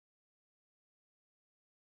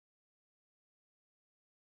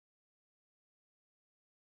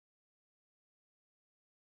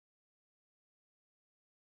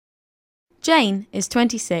Jane is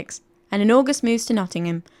 26 and in August moves to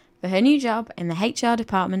Nottingham for her new job in the HR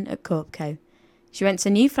department at Corpco. She rents a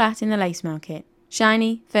new flat in the Lace Market,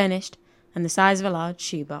 shiny, furnished, and the size of a large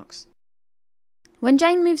shoebox. When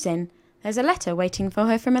Jane moves in, there's a letter waiting for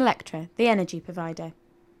her from Electra, the energy provider.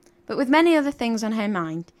 But with many other things on her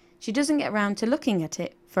mind, she doesn't get round to looking at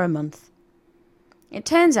it for a month. It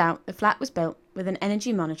turns out the flat was built with an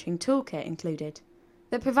energy monitoring toolkit included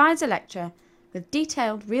that provides Electra with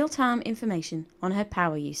detailed real-time information on her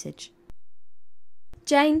power usage.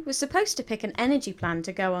 Jane was supposed to pick an energy plan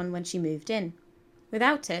to go on when she moved in.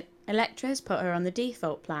 Without it, Electra has put her on the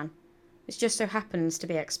default plan, which just so happens to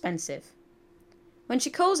be expensive. When she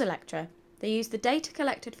calls Electra, they use the data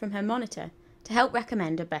collected from her monitor to help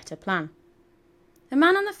recommend a better plan. The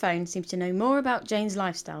man on the phone seems to know more about Jane's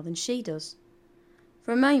lifestyle than she does.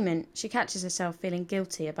 For a moment, she catches herself feeling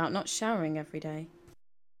guilty about not showering every day.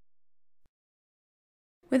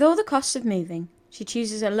 With all the costs of moving, she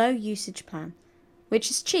chooses a low usage plan, which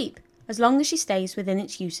is cheap as long as she stays within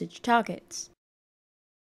its usage targets.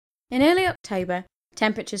 In early October,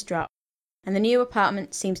 temperatures drop, and the new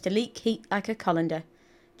apartment seems to leak heat like a colander.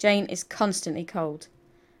 Jane is constantly cold.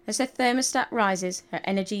 As her thermostat rises, her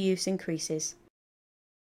energy use increases.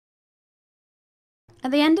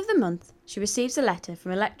 At the end of the month, she receives a letter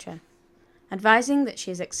from Electra, advising that she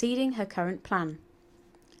is exceeding her current plan.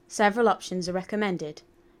 Several options are recommended,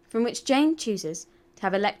 from which Jane chooses to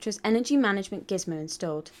have Electra's energy management gizmo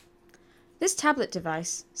installed. This tablet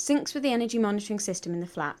device syncs with the energy monitoring system in the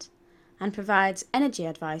flat and provides energy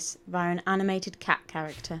advice via an animated cat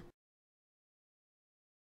character.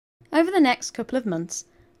 Over the next couple of months,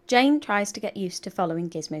 Jane tries to get used to following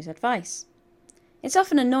Gizmo's advice. It's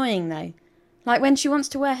often annoying though, like when she wants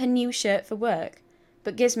to wear her new shirt for work,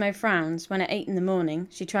 but Gizmo frowns when at 8 in the morning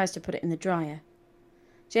she tries to put it in the dryer.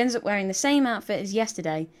 She ends up wearing the same outfit as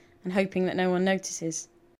yesterday and hoping that no one notices.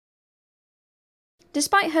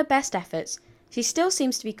 Despite her best efforts, she still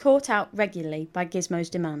seems to be caught out regularly by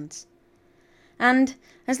Gizmo's demands. And,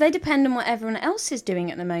 as they depend on what everyone else is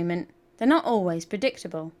doing at the moment, they're not always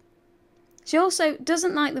predictable. She also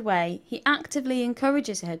doesn't like the way he actively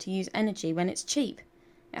encourages her to use energy when it's cheap.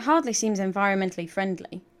 It hardly seems environmentally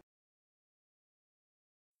friendly.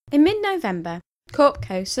 In mid-November,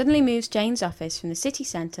 Corpco suddenly moves Jane's office from the city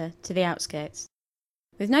centre to the outskirts.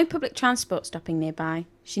 With no public transport stopping nearby,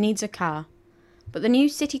 she needs a car. But the new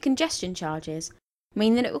city congestion charges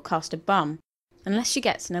mean that it will cost a bomb, unless she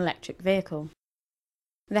gets an electric vehicle.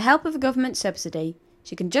 With the help of a government subsidy,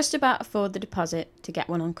 she can just about afford the deposit to get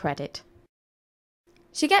one on credit.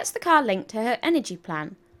 She gets the car linked to her energy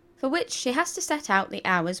plan, for which she has to set out the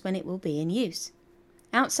hours when it will be in use.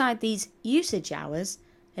 Outside these usage hours,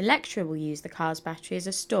 Electra will use the car's battery as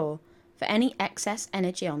a store for any excess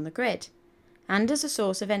energy on the grid, and as a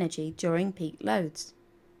source of energy during peak loads.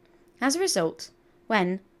 As a result,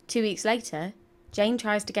 when, 2 weeks later, Jane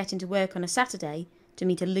tries to get into work on a Saturday to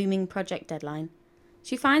meet a looming project deadline,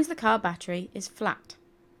 she finds the car battery is flat.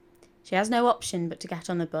 She has no option but to get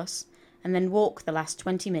on the bus and then walk the last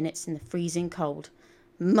 20 minutes in the freezing cold,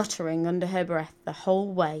 muttering under her breath the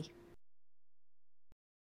whole way.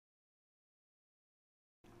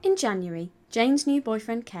 In January, Jane's new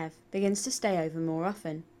boyfriend Kev begins to stay over more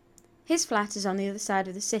often. His flat is on the other side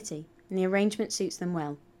of the city, and the arrangement suits them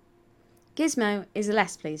well. Gizmo is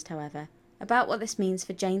less pleased, however, about what this means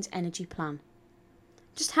for Jane's energy plan.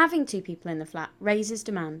 Just having 2 people in the flat raises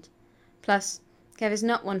demand. Plus, Kev is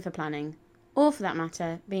not one for planning, or for that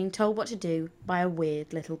matter, being told what to do by a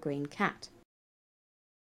weird little green cat.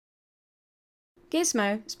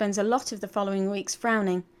 Gizmo spends a lot of the following weeks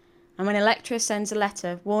frowning, and when Electra sends a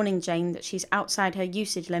letter warning Jane that she's outside her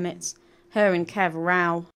usage limits, her and Kev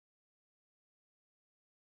row.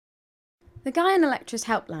 The guy on Electra's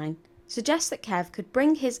helpline suggests that Kev could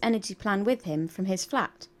bring his energy plan with him from his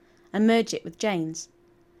flat and merge it with Jane's.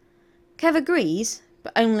 Kev agrees,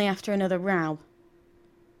 but only after another row.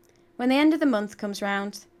 When the end of the month comes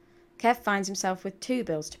round, Kev finds himself with 2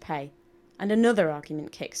 bills to pay, and another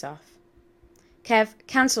argument kicks off. Kev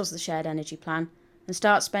cancels the shared energy plan and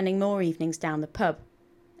starts spending more evenings down the pub.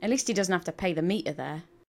 At least he doesn't have to pay the meter there.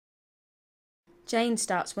 Jane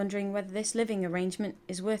starts wondering whether this living arrangement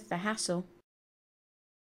is worth the hassle.